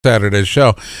Saturday's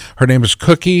show. Her name is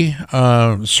Cookie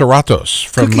Serratos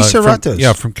from Cookie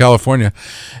Serratos. from California,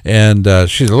 and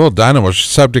she's a little dynamo. She's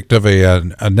subject of a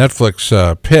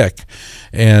Netflix pick,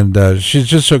 and she's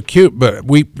just so cute. But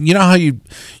you know how you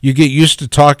get used to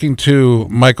talking to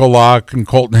Michael Locke and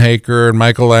Colton Haker and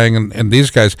Michael Lang and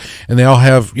these guys, and they all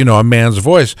have a man's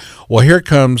voice. Well, here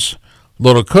comes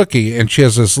little Cookie, and she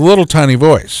has this little tiny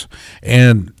voice,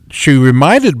 and she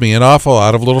reminded me an awful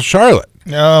lot of little Charlotte.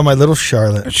 Oh, my little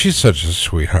Charlotte. She's such a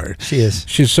sweetheart. She is.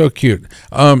 She's so cute.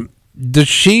 Does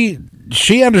she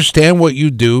understand what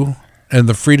you do and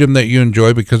the freedom that you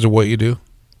enjoy because of what you do?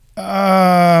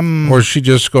 Or is she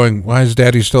just going, why is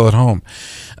Daddy still at home?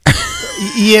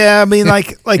 Yeah, I mean,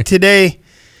 like today,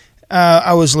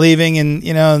 I was leaving,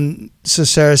 and so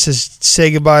Sarah says,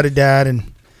 say goodbye to Dad,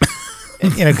 and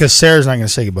because Sarah's not going to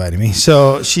say goodbye to me.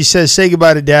 So she says, say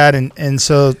goodbye to Dad. And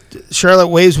so Charlotte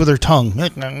waves with her tongue.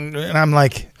 And I'm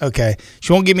like, okay.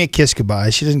 She won't give me a kiss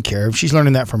goodbye. She doesn't care. She's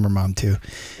learning that from her mom, too.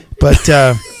 But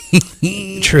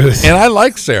truth. And I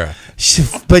like Sarah.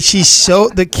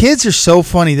 The kids are so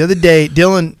funny. The other day,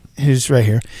 Dylan, who's right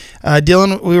here,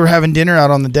 we were having dinner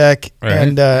out on the deck.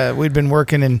 Right. And we'd been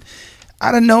working. And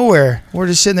out of nowhere, we're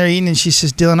just sitting there eating. And she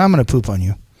says, Dylan, I'm going to poop on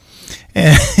you.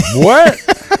 And what?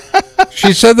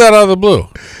 She said that out of the blue.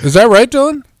 Is that right,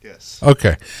 Dylan? Yes.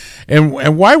 Okay. And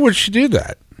why would she do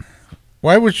that?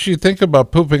 Why would she think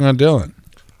about pooping on Dylan?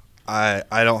 I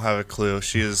don't have a clue.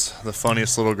 She is the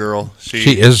funniest little girl.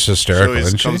 She is hysterical, she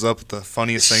isn't she? comes up with the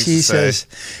funniest things she to say. Says,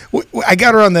 I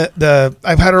got her on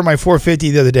I've had her on my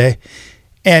 450 the other day.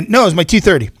 And no, it was my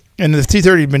 230. And the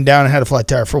 230 had been down and had a flat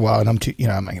tire for a while. And I'm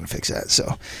not going to fix that.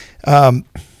 So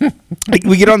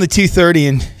we get on the 230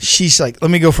 and she's like, let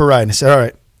me go for a ride. And I said, all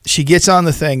right. She gets on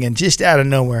the thing, and just out of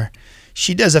nowhere,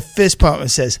 she does a fist pump and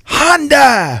says,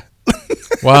 Honda!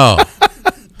 Wow.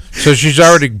 So she's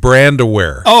already brand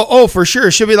aware. Oh, for sure.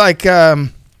 She'll be like, we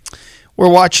were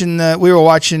watching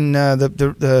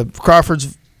the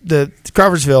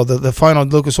Crawfordsville, the final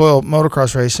Lucas Oil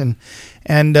motocross race, and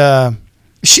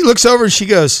she looks over and she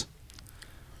goes,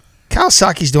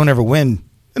 Kawasaki's don't ever win.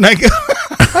 And I go...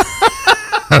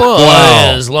 Well,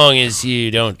 wow. As long as you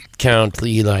don't count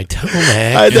Eli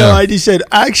Tomac. I know. I just said,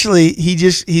 actually,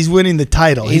 he's winning the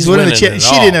title. He's winning the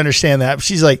championship. She didn't understand that. But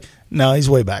she's like, no, he's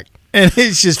way back. And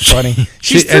it's just funny.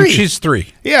 She's 3. And she's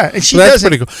 3. Yeah, and she that's doesn't.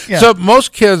 pretty cool. Yeah. So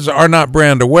most kids are not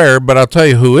brand aware, but I'll tell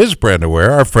you who is brand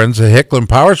aware. Our friends at Hicklin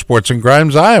Power Sports in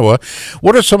Grimes, Iowa.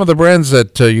 What are some of the brands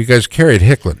that you guys carry at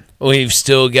Hicklin? We've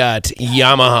still got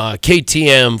Yamaha,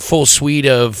 KTM, full suite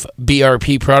of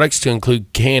BRP products to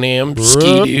include Can-Am,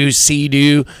 Ski-Doo,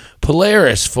 Sea-Doo,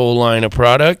 Polaris, full line of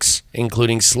products,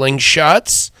 including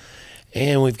slingshots.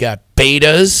 And we've got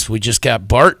betas. We just got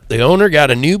Bart, the owner,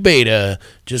 got a new beta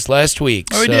just last week.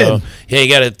 Oh, he did? Yeah, he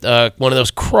got one of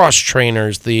those cross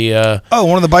trainers. One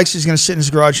of the bikes is going to sit in his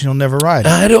garage and he'll never ride.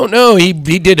 I don't know. He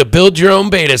did a build your own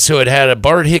beta, so it had a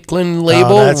Bart Hicklin label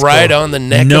cool. On the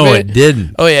neck no, of it. No, it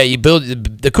didn't. Oh, yeah. You build.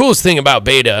 The coolest thing about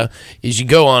beta is you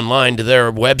go online to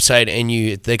their website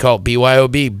and they call it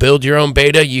BYOB, build your own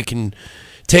beta. You can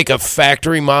take a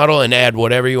factory model and add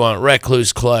whatever you want.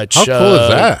 Recluse clutch. How cool is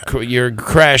that? Your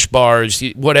crash bars,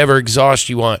 whatever exhaust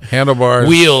you want. Handlebars.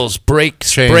 Wheels,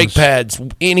 brakes, chains. brake pads,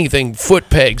 anything, foot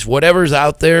pegs, whatever's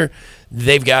out there.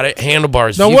 They've got it.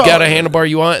 Handlebars. If you've got a handlebar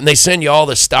you want, and they send you all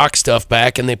the stock stuff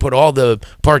back, and they put all the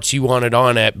parts you wanted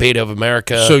on at Beta of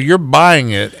America. So you're buying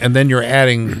it, and then you're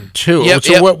adding to it. Yep,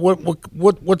 so yep.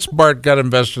 What's Bart got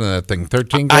invested in that thing?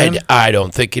 $13,000? I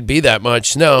don't think it'd be that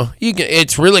much. No,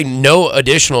 it's really no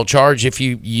additional charge if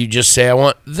you just say I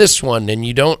want this one, and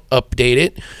you don't update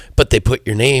it. But they put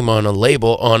your name on a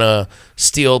label on a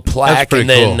steel plaque and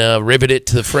then rivet it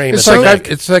to the frame. It's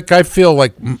like I feel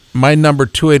like my number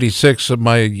 286 of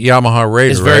my Yamaha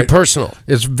Raider. It's very personal.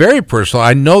 It's very personal.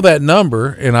 I know that number,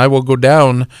 and I will go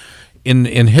down in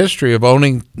history of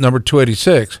owning number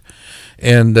 286.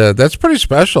 And that's pretty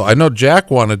special. I know Jack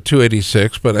wanted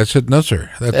 286, but I said, no, sir.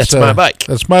 That's my bike.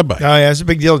 That's my bike. Oh, yeah, it's a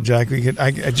big deal, Jack.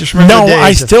 I just remember No,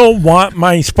 I still want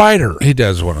my Spider. He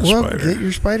does want a Spider. Get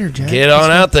your Spider, Jack. Get on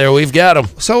out there. We've got them.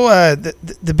 So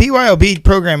the BYOB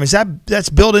program, that's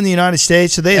built in the United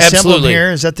States? So they assemble them here?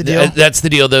 Is that the deal? That's the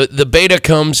deal. The beta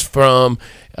comes from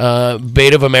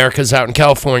Beta of America's out in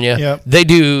California. Yep. They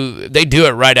do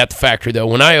it right at the factory, though.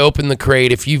 When I open the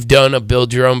crate, if you've done a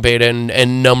build your own beta,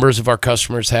 and numbers of our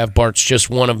customers have, Bart's just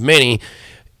one of many,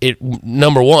 it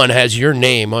number one has your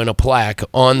name on a plaque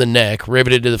on the neck,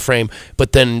 riveted to the frame,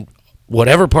 but then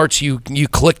whatever parts you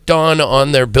clicked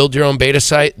on their build your own beta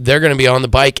site, they're going to be on the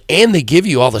bike, and they give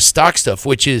you all the stock stuff,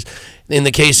 which is In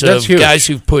the case That's of huge. guys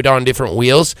who've put on different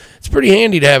wheels, it's pretty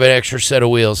handy to have an extra set of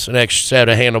wheels, an extra set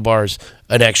of handlebars,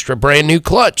 an extra brand new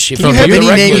clutch. If Can you have get any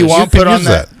regulars. name you want You put can on use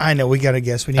that? that. I know we got to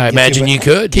guess. We need to I get to, imagine but you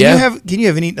could. Can Yeah, you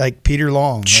have any like Peter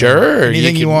Long? sure.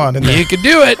 Anything you want? In there. You could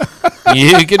do it.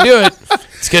 You could do it.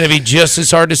 It's going to be just as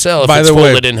hard to sell if By it's the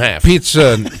way, folded in half.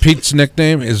 Pete's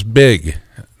nickname is Big.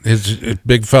 His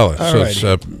big fella. So it's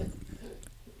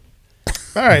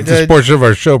All right. this portion of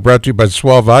our show brought to you by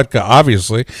Swell Vodka,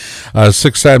 obviously.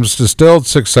 6 times distilled,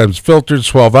 6 times filtered.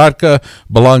 Swell Vodka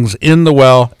belongs in the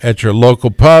well at your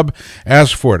local pub.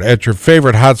 Ask for it at your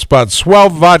favorite hotspot, Swell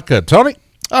Vodka. Tony?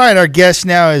 All right, our guest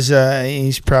now is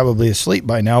he's probably asleep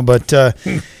by now, but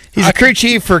he's a crew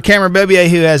chief for Cameron Bebier,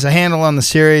 who has a handle on the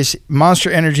series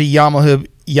Monster Energy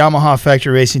Yamaha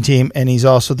Factory Racing Team, and he's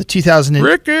also the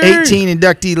 2018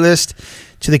 inductee list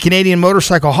to the Canadian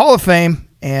Motorcycle Hall of Fame,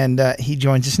 and he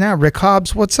joins us now. Rick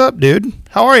Hobbs, what's up, dude?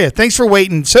 How are you? Thanks for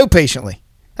waiting so patiently,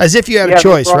 as if you had a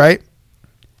choice, right?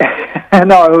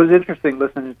 No, it was interesting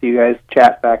listening to you guys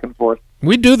chat back and forth.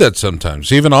 We do that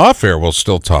sometimes. Even off air, we'll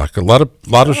still talk. A lot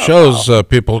of shows,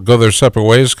 people go their separate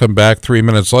ways, come back 3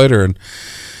 minutes later,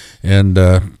 and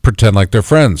pretend like they're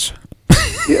friends.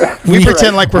 Yeah, We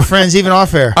pretend like we're friends even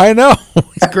off air. I know.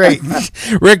 It's great.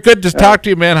 Rick, good to talk to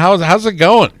you, man. How's it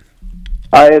going?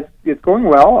 it's going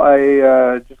well.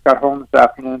 I just got home this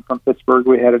afternoon from Pittsburgh.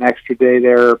 We had an extra day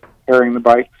there preparing the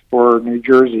bikes for New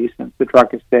Jersey since the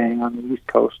truck is staying on the East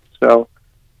Coast. So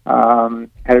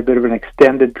had a bit of an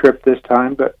extended trip this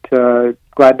time, but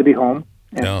glad to be home.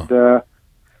 And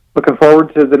looking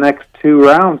forward to the next 2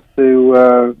 rounds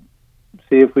to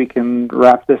see if we can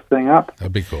wrap this thing up.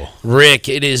 That'd be cool. Rick,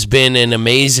 it has been an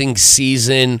amazing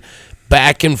season,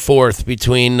 back and forth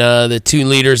between the 2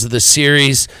 leaders of the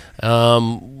series,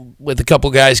 with a couple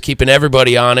guys keeping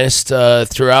everybody honest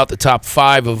throughout the top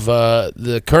 5 of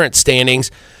the current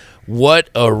standings. What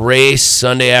a race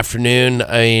Sunday afternoon.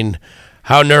 I mean,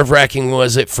 how nerve-wracking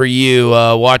was it for you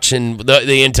watching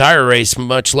the entire race,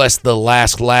 much less the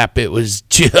last lap? It was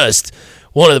just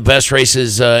one of the best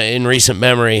races in recent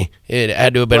memory. It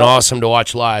had to have been awesome to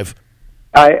watch live.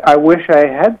 I wish I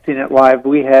had seen it live.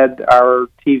 We had our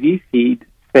TV feed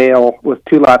fail with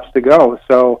 2 laps to go,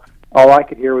 so all I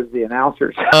could hear was the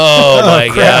announcers. Oh,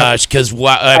 my gosh, because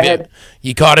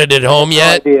you caught it at home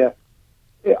yet? No idea.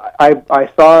 I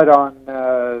saw it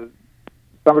on,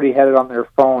 somebody had it on their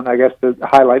phone. I guess the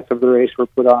highlights of the race were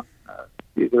put on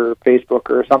either Facebook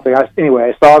or something.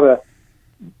 Anyway, I saw the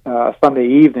Sunday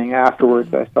evening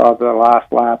afterwards. I saw the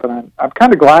last lap, and I'm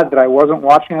kind of glad that I wasn't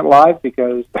watching it live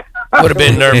because would have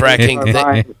been nerve-wracking.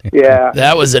 Yeah,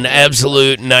 that was an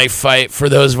absolute knife fight. For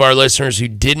those of our listeners who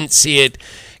didn't see it,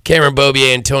 Cameron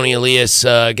Beaubier and Tony Elias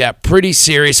got pretty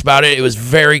serious about it. It was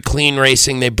very clean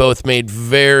racing. They both made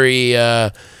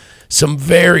some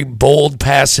very bold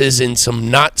passes in some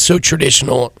not so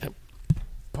traditional.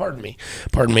 Pardon me.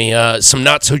 Some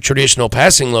not so traditional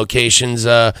passing locations.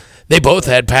 They both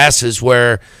had passes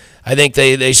where I think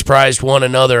they surprised one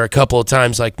another a couple of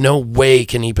times. Like, no way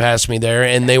can he pass me there,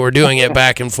 and they were doing it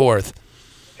back and forth.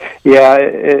 Yeah,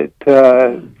 it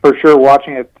for sure.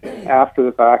 Watching it after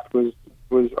the fact was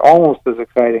almost as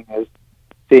exciting as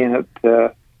seeing it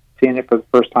for the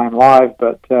first time live.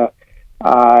 But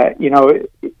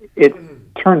it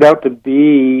turned out to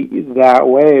be that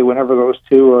way. Whenever those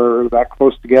 2 are that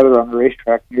close together on the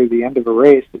racetrack near the end of a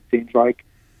race, it seems like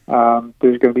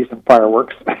there's going to be some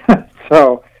fireworks.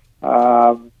 So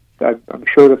I'm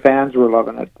sure the fans were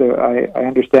loving it. I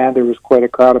understand there was quite a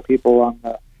crowd of people on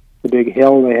the big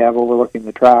hill they have overlooking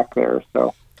the track there.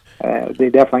 So they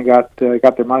definitely got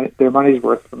their money's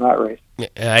worth from that race.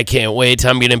 I can't wait.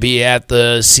 I'm going to be at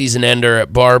the season ender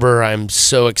at Barber. I'm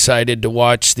so excited to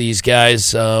watch these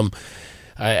guys.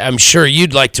 I'm sure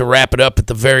you'd like to wrap it up at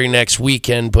the very next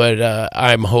weekend, but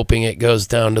I'm hoping it goes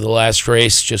down to the last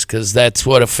race just because that's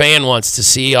what a fan wants to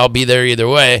see. I'll be there either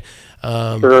way.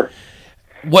 Sure.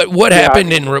 What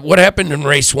happened in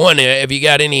race 1? Have you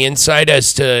got any insight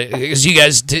as to, because you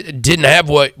guys didn't have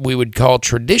what we would call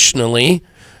traditionally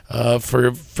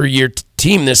for your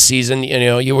team this season?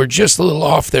 You were just a little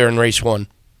off there in race 1.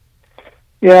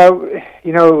 Yeah,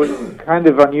 it was kind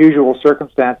of unusual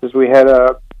circumstances. We had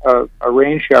a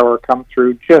rain shower come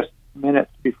through just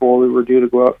minutes before we were due to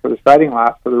go out for the sighting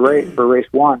lap for race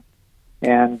 1,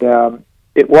 and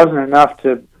it wasn't enough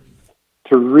to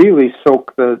really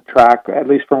soak the track, at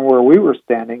least from where we were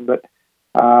standing. But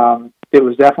it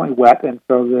was definitely wet, and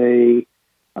so they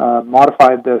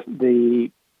modified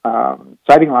the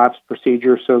sighting laps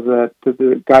procedure so that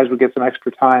the guys would get some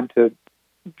extra time to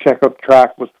check out the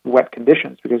track with wet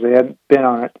conditions because they hadn't been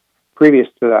on it previous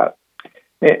to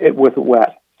that with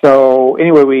wet. So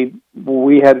anyway,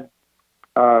 we had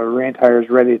rain tires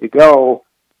ready to go,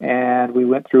 and we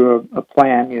went through a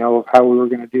plan, of how we were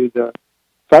going to do the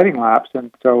sighting laps.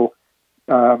 And so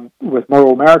with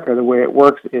Moto America, the way it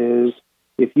works is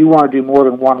if you want to do more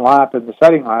than one lap in the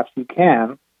sighting laps, you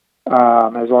can,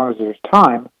 as long as there's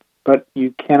time, but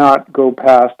you cannot go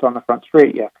past on the front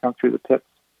straight. You have to come through the pits.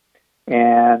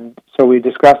 And so we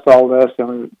discussed all this, and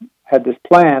we had this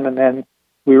plan, and then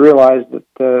we realized that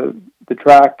the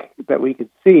track that we could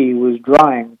see was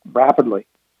drying rapidly.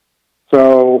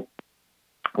 So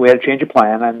we had to change a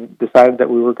plan and decided that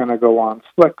we were going to go on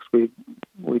slicks. We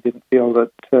didn't feel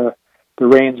that the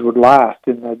rains would last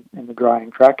in the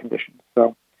drying track conditions.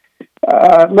 So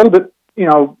a little bit,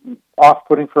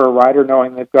 off-putting for a rider,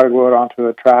 knowing they've got to go out onto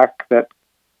a track that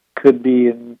could be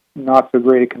in not so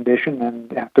great a condition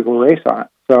and have to go race on it.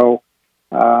 So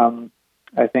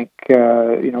I think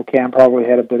Cam probably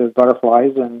had a bit of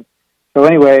butterflies, and so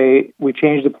anyway, we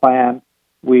changed the plan.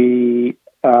 We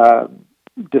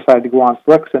decided to go on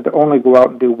slicks and to only go out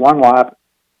and do one lap,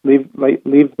 leave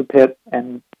the pit,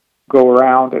 and go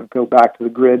around and go back to the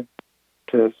grid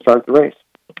to start the race.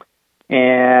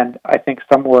 And I think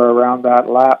somewhere around that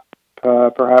lap,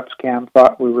 perhaps Cam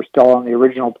thought we were still on the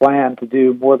original plan to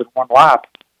do more than one lap,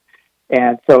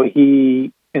 and so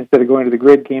he, instead of going to the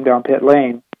grid, came down pit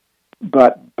lane.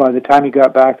 But by the time he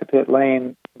got back to pit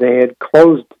lane, they had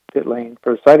closed pit lane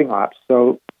for sighting laps,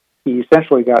 so he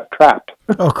essentially got trapped.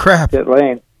 Oh, crap. Pit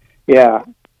lane. Yeah.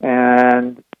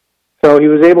 And so he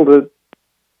was able to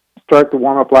start the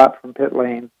warm-up lap from pit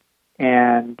lane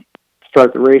and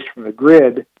start the race from the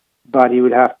grid, but he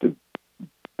would have to,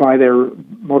 by their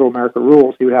Moto America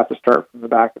rules, he would have to start from the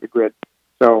back of the grid.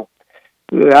 So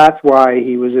that's why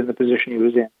he was in the position he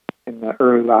was in the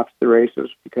early laps of the races,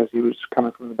 because he was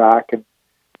coming from the back and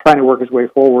trying to work his way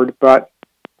forward. But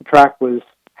the track was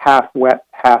half wet,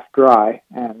 half dry,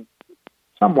 and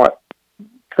somewhat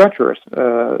treacherous.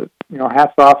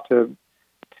 Hats off to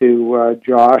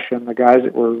Josh and the guys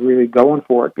that were really going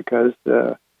for it, because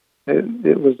it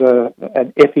was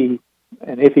an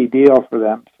iffy deal for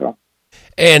them. So.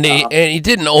 And he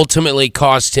didn't ultimately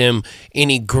cost him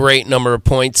any great number of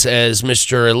points, as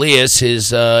Mr. Elias,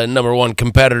 his number one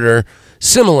competitor,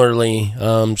 similarly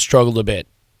struggled a bit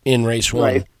in race one.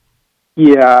 Right.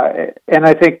 Yeah, and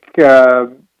I think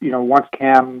once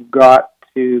Cam got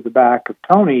to the back of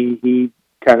Tony, he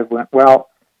kind of went, well,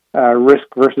 risk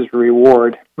versus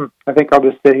reward. I think I'll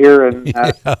just sit here and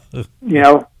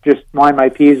just mind my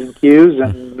P's and Q's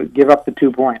and give up the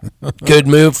 2 points. Good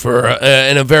move for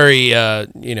and a very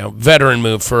veteran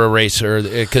move for a racer,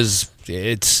 because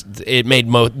it made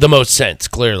the most sense,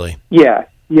 clearly. Yeah,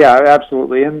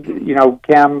 absolutely. And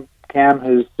Cam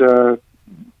has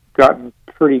gotten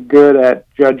pretty good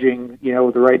at judging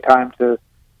the right time to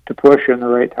push and the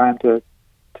right time to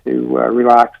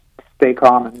relax, stay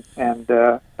calm, and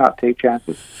not take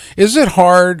chances. Is it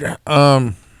hard,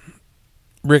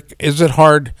 Rick? Is it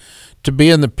hard to be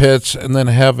in the pits and then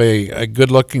have a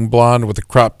good-looking blonde with a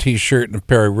cropped T-shirt and a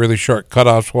pair of really short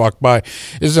cutoffs walk by?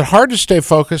 Is it hard to stay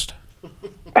focused?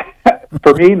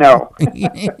 For me, no.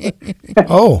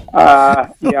 Oh.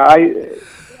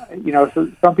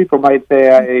 So some people might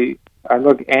say I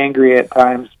look angry at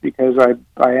times because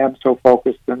I am so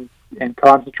focused and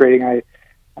concentrating.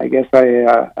 I guess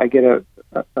I get a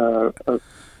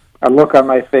look on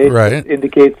my face that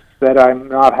indicates that I'm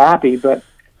not happy, but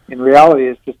in reality,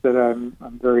 it's just that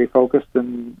I'm very focused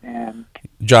and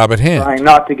job at hand, trying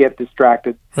not to get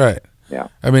distracted. Right. Yeah.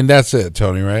 I mean, that's it,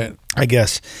 Tony. Right. I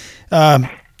guess.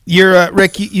 You're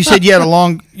Rick. You said you had a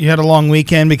long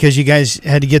weekend because you guys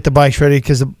had to get the bikes ready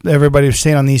because everybody was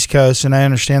staying on the East Coast, and I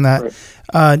understand that.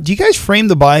 Right. Do you guys frame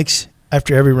the bikes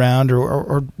after every round,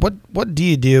 or what do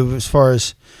you do as far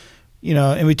as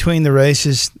in between the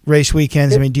race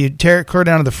weekends? I mean, do you tear it clear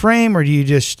down to the frame, or do you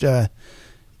just?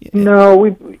 No,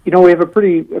 we have a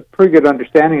pretty good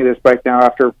understanding of this bike now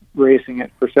after racing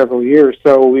it for several years.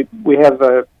 So we have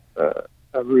a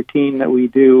routine that we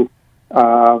do.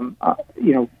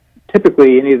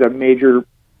 Typically any of the major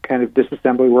kind of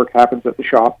disassembly work happens at the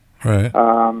shop, right?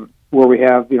 Where we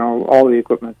have all the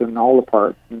equipment and all the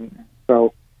parts. And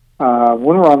so when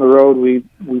we're on the road, we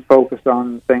focus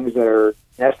on things that are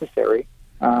necessary.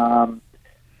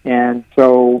 And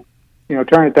so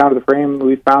turning it down to the frame,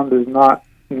 we found is not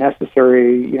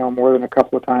necessary, more than a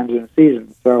couple of times in a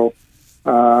season. So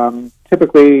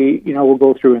typically, we'll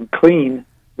go through and clean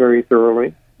very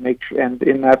thoroughly. And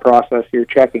in that process, you're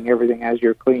checking everything as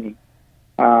you're cleaning,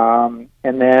 and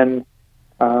then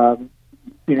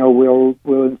we'll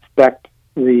inspect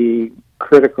the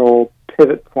critical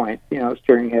pivot point.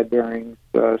 Steering head bearings,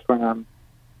 swing arm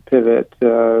pivot,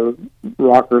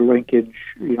 rocker linkage,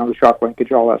 the shock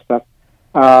linkage, all that stuff,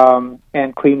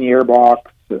 and clean the airbox,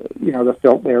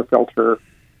 the air filter,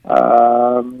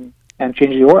 and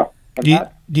change the oil. Do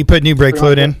you put new brake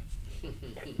fluid in?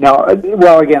 No,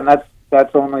 well, again,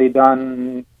 that's only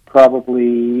done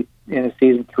probably in a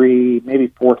season 3, maybe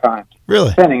 4 times. Really?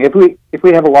 Depending. If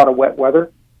we have a lot of wet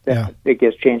weather, then it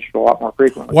gets changed a lot more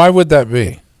frequently. Why would that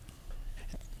be?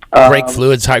 Brake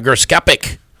fluid's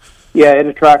hygroscopic. Yeah, it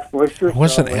attracts moisture. I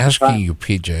wasn't asking you,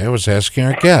 PJ. I was asking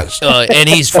our guest. And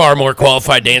he's far more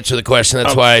qualified to answer the question.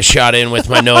 That's why I shot in with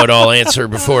my know-it-all answer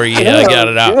before he got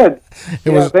it out.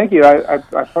 Good. Thank you. I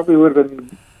probably would have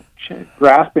been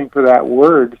grasping for that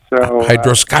word. So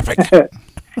Hydroscopic.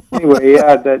 Anyway,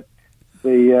 that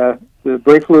the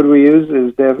brake fluid we use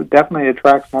is definitely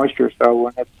attracts moisture. So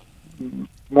when it's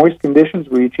moist conditions,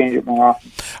 we change it more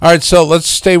often. All right, so let's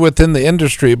stay within the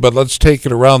industry, but let's take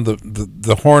it around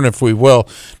the horn, if we will,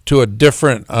 to a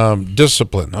different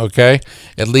discipline. Okay,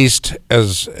 at least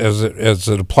as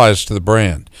it applies to the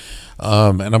brand.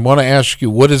 And I'm going to ask you,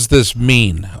 what does this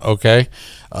mean? Okay,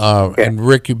 and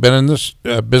Rick, you've been in this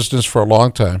business for a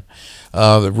long time.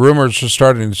 The rumors are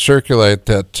starting to circulate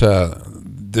that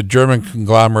the German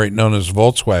conglomerate known as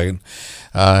Volkswagen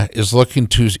is looking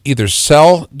to either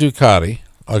sell Ducati.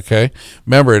 Okay,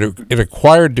 remember it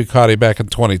acquired Ducati back in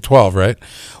 2012, right?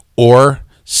 Or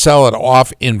sell it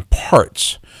off in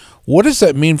parts. What does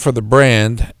that mean for the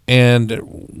brand? And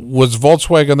was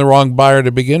Volkswagen the wrong buyer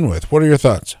to begin with? What are your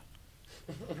thoughts?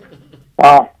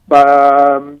 Wow,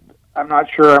 I'm not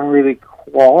sure I'm really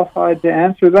qualified to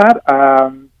answer that.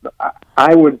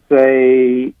 I would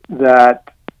say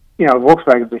that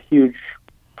Volkswagen is a huge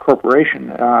corporation.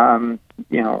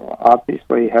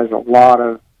 Obviously has a lot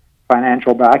of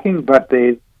financial backing, but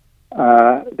they've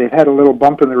had a little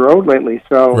bump in the road lately.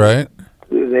 So right.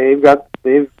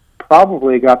 they've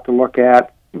probably got to look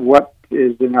at what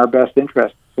is in our best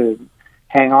interest, to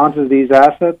hang on to these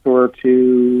assets or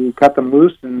to cut them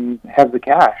loose and have the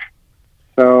cash.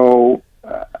 So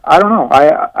I don't know.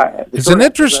 It's an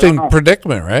interesting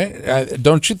predicament, right?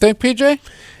 Don't you think, PJ?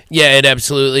 Yeah, it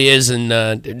absolutely is, and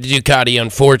Ducati,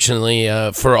 unfortunately,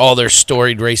 for all their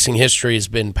storied racing history, has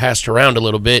been passed around a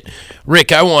little bit.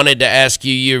 Rick, I wanted to ask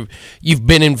you, you've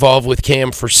been involved with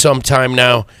Cam for some time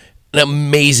now, an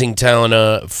amazing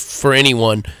talent for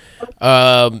anyone.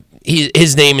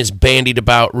 His name is bandied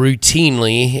about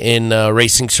routinely in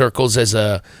racing circles as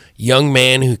a young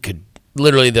man who could,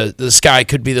 literally, the sky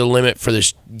could be the limit for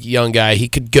this young guy. He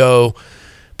could go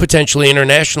potentially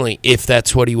internationally if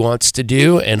that's what he wants to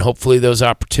do, and hopefully those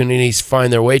opportunities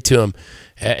find their way to him.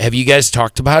 Have you guys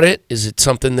talked about it? Is it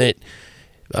something that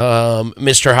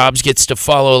Mr. Hobbs gets to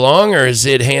follow along, or is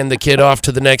it hand the kid off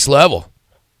to the next level?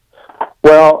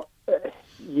 Well,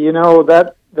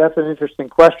 that's an interesting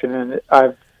question, and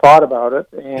I've thought about it,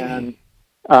 and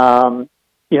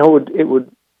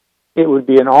it would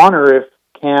be an honor if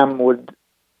Cam would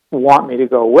want me to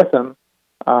go with him,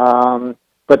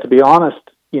 but to be honest,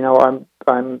 I'm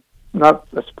not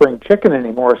a spring chicken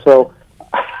anymore, so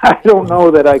I don't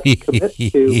know that I can commit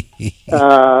to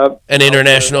an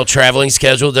international traveling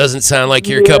schedule. Doesn't sound like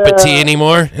your cup of tea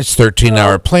anymore. It's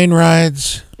 13-hour plane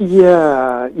rides.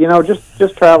 Yeah,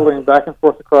 just traveling back and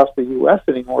forth across the U.S.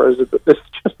 anymore is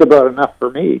just about enough for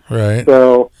me. Right.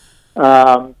 So,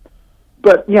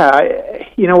 but yeah,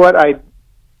 you know what? I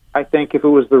think if it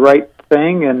was the right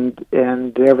thing and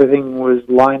everything was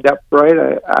lined up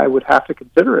right, I would have to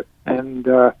consider it. And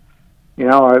I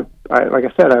like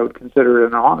I said, I would consider it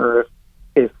an honor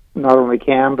if not only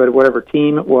Cam but whatever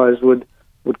team it was would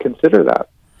consider that.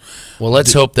 Well,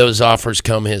 let's hope those offers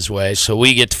come his way so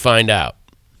we get to find out.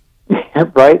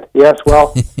 Right? Yes.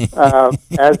 Well,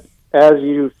 as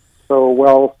you so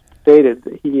well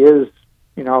stated, he is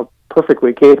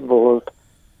perfectly capable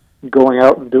of going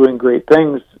out and doing great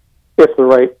things if the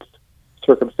right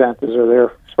circumstances are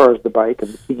there as far as the bike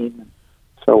and the team and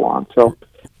so on. So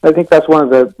I think that's one of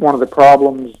the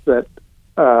problems that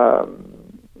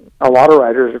a lot of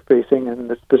riders are facing,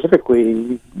 and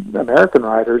specifically American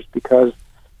riders, because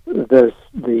the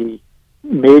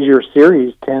major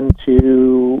series tend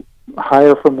to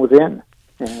hire from within,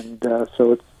 and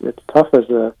so it's tough as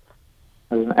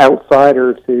an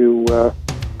outsider to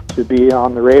be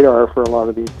on the radar for a lot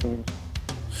of these teams.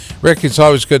 Rick, it's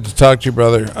always good to talk to you,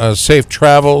 brother. Safe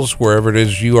travels wherever it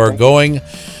is you are going,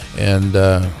 and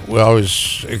we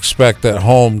always expect that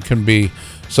home can be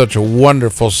such a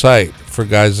wonderful sight for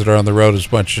guys that are on the road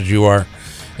as much as you are,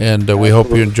 and we hope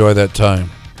you enjoy that time.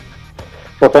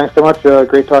 Well, thanks so much.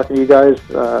 Great talking to you guys.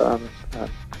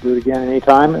 Do it again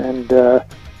anytime, and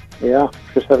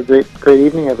just have a great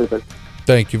evening, everybody.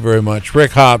 Thank you very much.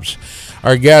 Rick Hobbs,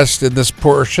 our guest in this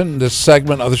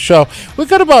segment of the show. We've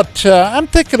got about, I'm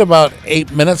thinking about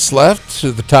 8 minutes left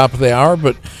to the top of the hour,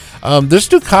 but this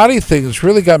Ducati thing has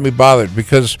really got me bothered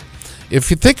because if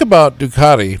you think about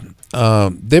Ducati,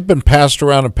 they've been passed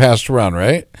around,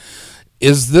 right?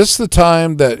 Is this the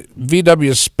time that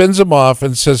VW spins them off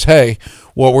and says, hey,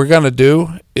 what we're going to do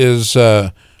is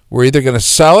we're either going to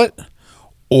sell it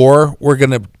or we're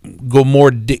going to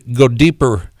go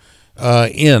deeper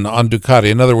in on Ducati.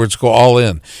 In other words, go all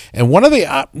in. And one of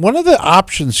the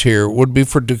options here would be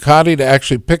for Ducati to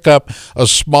actually pick up a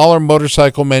smaller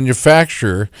motorcycle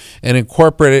manufacturer and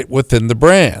incorporate it within the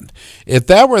brand. If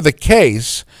that were the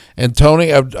case, and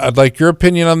Tony, I'd like your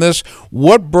opinion on this.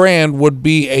 What brand would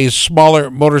be a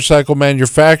smaller motorcycle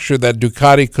manufacturer that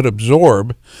Ducati could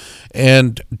absorb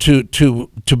and to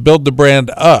build the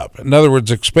brand up? In other words,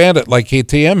 expand it like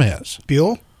KTM has.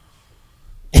 Buell?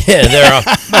 Yeah,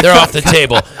 they're off the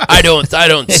table. I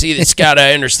don't see that, Scott.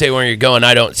 I understand where you're going.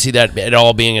 I don't see that at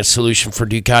all being a solution for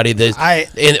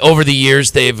Ducati. Over the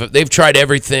years, they've tried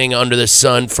everything under the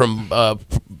sun, from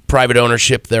private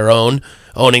ownership,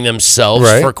 owning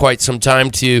themselves for quite some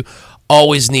time, to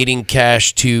always needing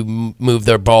cash to move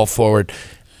their ball forward.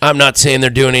 I'm not saying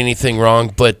they're doing anything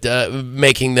wrong, but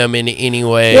making them in any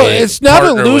way. Well, it's not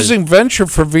a losing venture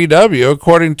for VW,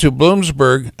 according to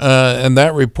Bloomberg and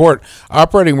that report.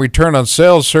 Operating return on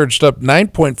sales surged up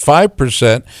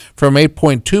 9.5% from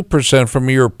 8.2% from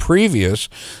a year previous.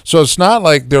 So it's not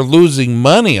like they're losing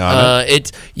money on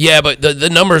it. But the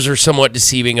numbers are somewhat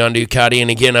deceiving on Ducati. And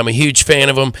again, I'm a huge fan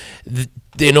of them.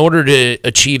 In order to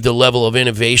achieve the level of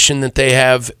innovation that they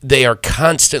have, they are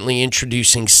constantly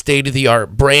introducing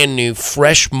state-of-the-art, brand new,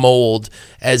 fresh mold,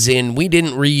 as in we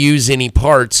didn't reuse any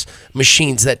parts,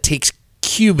 machines that takes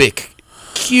cubic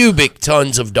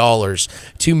tons of dollars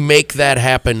to make that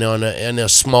happen on a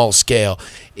small scale.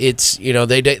 It's,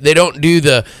 they don't do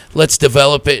the let's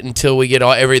develop it until we get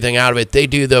everything out of it. They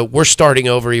do the we're starting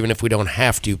over even if we don't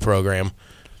have to program.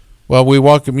 Well, we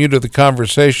welcome you to the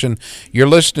conversation. You're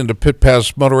listening to Pit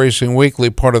Pass Motor Racing Weekly,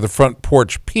 part of the Front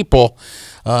Porch People,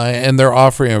 and they're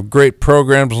offering great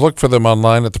programs. Look for them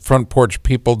online at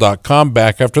thefrontporchpeople.com.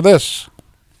 Back after this.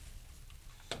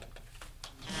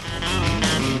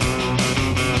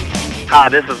 Hi,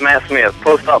 this is Matt Smith,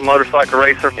 post-op motorcycle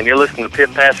racer, and you're listening to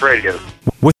Pit Pass Radio.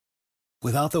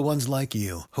 Without the ones like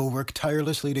you, who work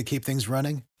tirelessly to keep things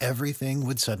running, everything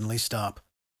would suddenly stop.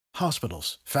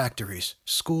 Hospitals, factories,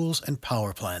 schools, and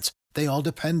power plants, they all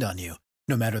depend on you.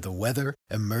 No matter the weather,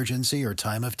 emergency, or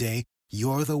time of day,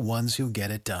 you're the ones who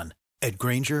get it done. At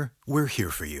Grainger, we're here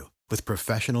for you with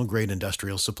professional-grade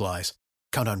industrial supplies.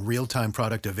 Count on real-time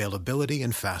product availability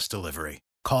and fast delivery.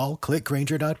 Call, click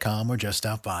Grainger.com, or just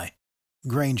stop by.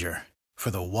 Grainger,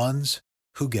 for the ones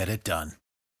who get it done.